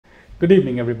Good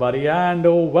evening everybody, and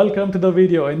welcome to the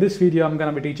video. In this video I'm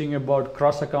going to be teaching you about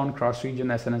cross-account, cross-region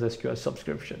SNS SQS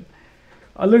subscription.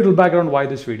 A little background why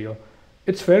this video.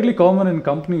 It's fairly common in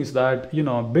companies that,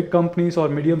 big companies or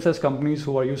medium-sized companies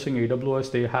who are using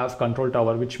AWS, they have control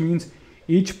tower, which means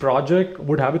each project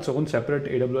would have its own separate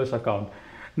AWS account.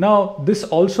 Now this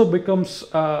also becomes,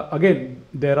 again,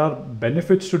 there are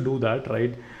benefits to do that,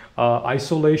 right?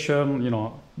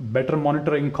 Isolation, better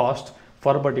monitoring cost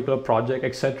for a particular project,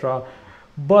 etc.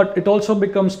 But it also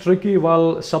becomes tricky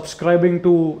while subscribing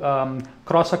to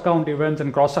cross-account events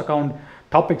and cross-account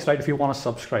topics, right? If you want to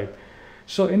subscribe.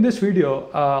 So in this video,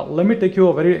 let me take you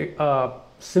a very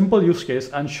simple use case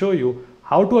and show you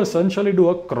how to essentially do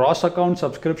a cross-account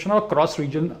subscription or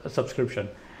cross-region subscription.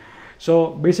 So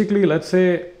basically, let's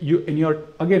say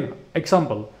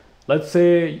example, let's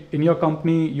say in your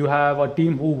company, you have a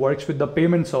team who works with the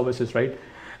payment services, right?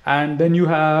 And then you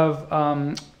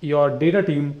have your data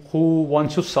team who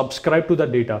wants to subscribe to the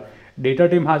data. Data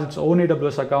team has its own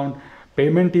AWS account.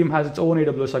 Payment team has its own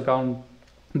AWS account.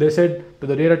 They said to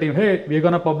the data team, hey, we're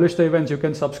going to publish the events. You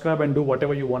can subscribe and do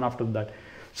whatever you want after that.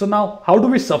 So now, how do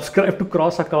we subscribe to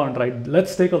cross account, right?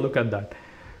 Let's take a look at that.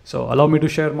 So allow me to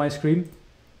share my screen.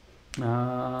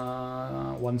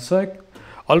 One sec.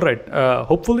 All right.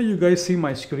 Hopefully you guys see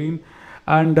my screen.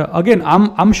 And again,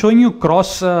 I'm showing you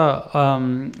cross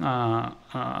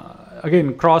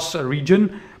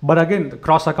region, but again, the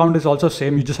cross account is also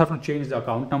same. You just have to change the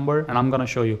account number, and I'm gonna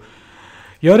show you.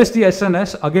 Here is the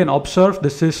SNS. Again, observe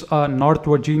this is North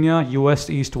Virginia, US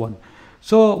East one.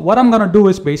 So what I'm gonna do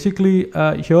is basically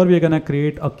here we're gonna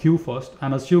create a queue first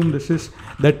and assume this is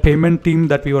that payment team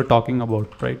that we were talking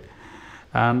about, right?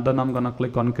 And then I'm gonna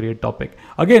click on create topic.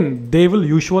 Again, they will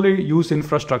usually use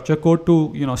infrastructure code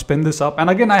to spin this up. And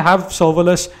again, I have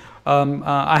serverless.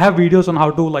 I have videos on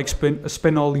how to like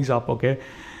spin all these up. Okay,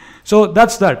 so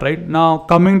that's that, right? Now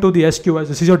coming to the SQS,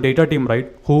 this is your data team, right?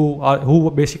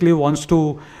 Who basically wants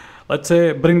to, let's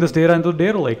say, bring this data into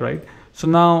data lake, right? So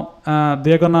now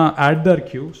they're gonna add their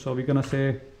queue. So we're gonna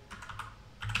say.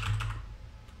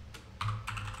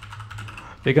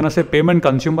 We're gonna say payment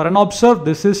consumer, and observe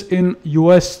this is in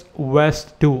US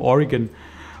West 2 Oregon.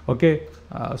 Okay,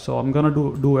 so I'm gonna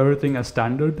do everything as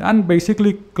standard and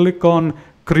basically click on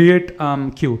create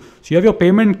queue. So you have your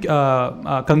payment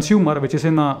consumer, which is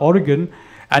in Oregon,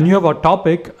 and you have a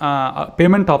topic,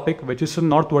 payment topic, which is in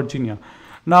North Virginia.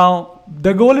 Now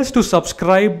the goal is to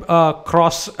subscribe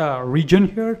cross region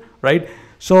here, right?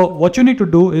 So what you need to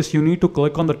do is you need to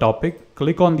click on the topic,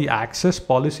 click on the access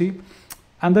policy,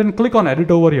 and then click on edit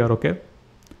over here, okay?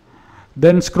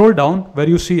 Then scroll down where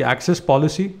you see access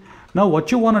policy. Now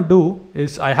what you want to do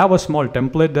is, I have a small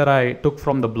template that I took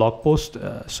from the blog post,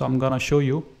 so I'm gonna show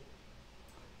you.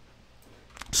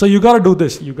 So you gotta do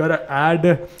this, you gotta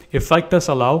add effect as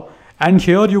allow, and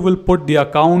here you will put the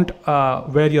account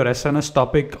where your SNS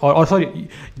topic, or sorry,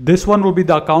 this one will be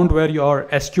the account where your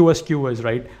SQS queue is,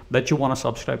 right? That you want to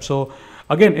subscribe. So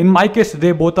again, in my case,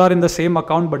 they both are in the same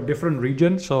account but different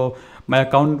region. So my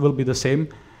account will be the same.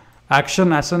 Action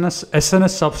SNS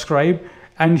subscribe,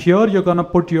 and here you're gonna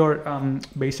put your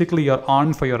basically your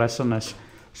on for your SNS.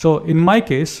 So in my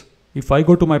case, if I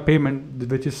go to my payment,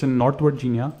 which is in North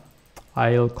Virginia,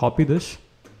 I'll copy this.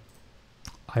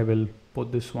 I will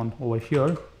put this one over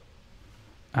here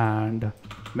and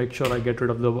make sure I get rid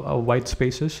of the white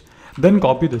spaces. Then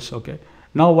copy this. Okay.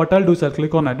 Now what I'll do is I'll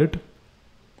click on edit.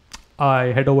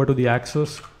 I head over to the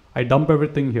access. I dump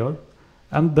everything here.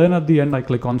 And then at the end, I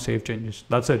click on save changes.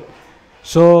 That's it.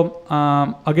 So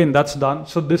again, that's done.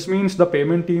 So this means the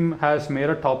payment team has made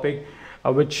a topic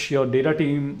which your data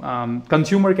team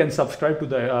consumer can subscribe to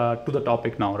the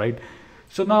topic now, right?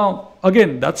 So now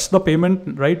again, that's the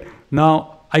payment, right?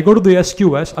 Now I go to the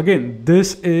SQS. Again,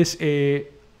 this is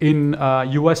in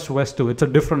US West 2. It's a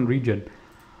different region.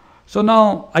 So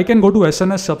now I can go to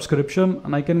SNS subscription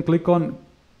and I can click on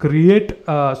create.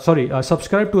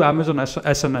 Subscribe to Amazon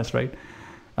SNS, right?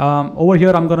 Over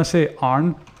here, I'm gonna say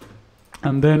on,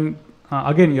 and then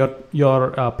again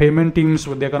your payment teams,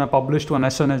 they're gonna publish to an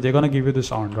SNS. They're gonna give you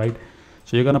this on, right?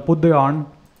 So you're gonna put the on,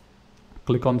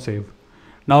 click on save.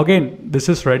 Now again, this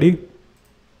is ready.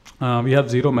 We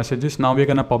have 0 messages. Now we're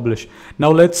gonna publish.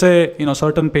 Now let's say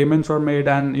certain payments are made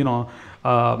and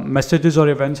messages or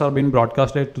events are being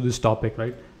broadcasted to this topic,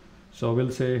 right? So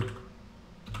we'll say.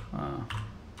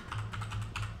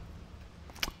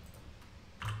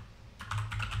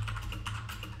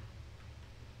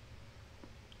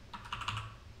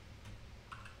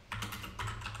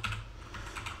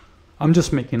 I'm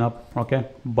just making up, okay,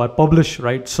 but publish,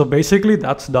 right? So basically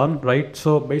that's done, right?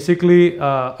 So basically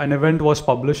an event was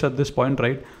published at this point,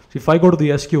 right? So if I go to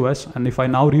the SQS and if I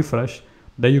now refresh,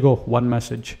 there you go, one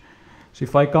message. So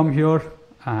if I come here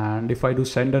and if I do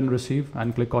send and receive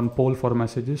and click on poll for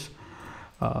messages,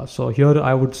 so here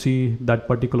I would see that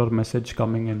particular message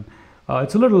coming in.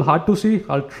 It's a little hard to see.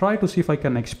 I'll try to see if I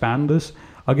can expand this.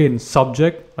 Again,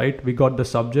 subject, right? We got the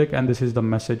subject and this is the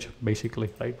message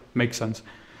basically, right? Makes sense.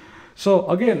 So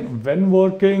again, when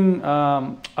working,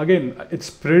 again, it's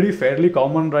pretty fairly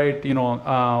common, right? You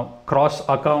know, cross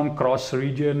account, cross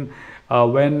region,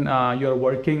 when you're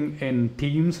working in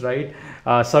teams, right?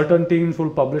 Certain teams will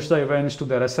publish the events to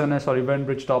their SNS or event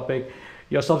bridge topic.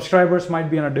 Your subscribers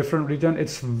might be in a different region.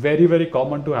 It's very, very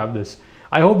common to have this.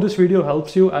 I hope this video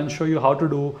helps you and show you how to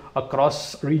do a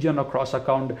cross region or cross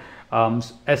account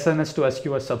SNS to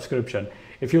SQS subscription.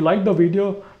 If you like the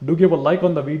video, do give a like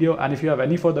on the video, and if you have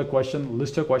any further question,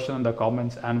 list your question in the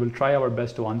comments and we'll try our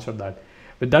best to answer that.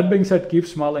 With that being said, keep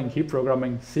smiling, keep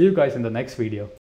programming. See you guys in the next video.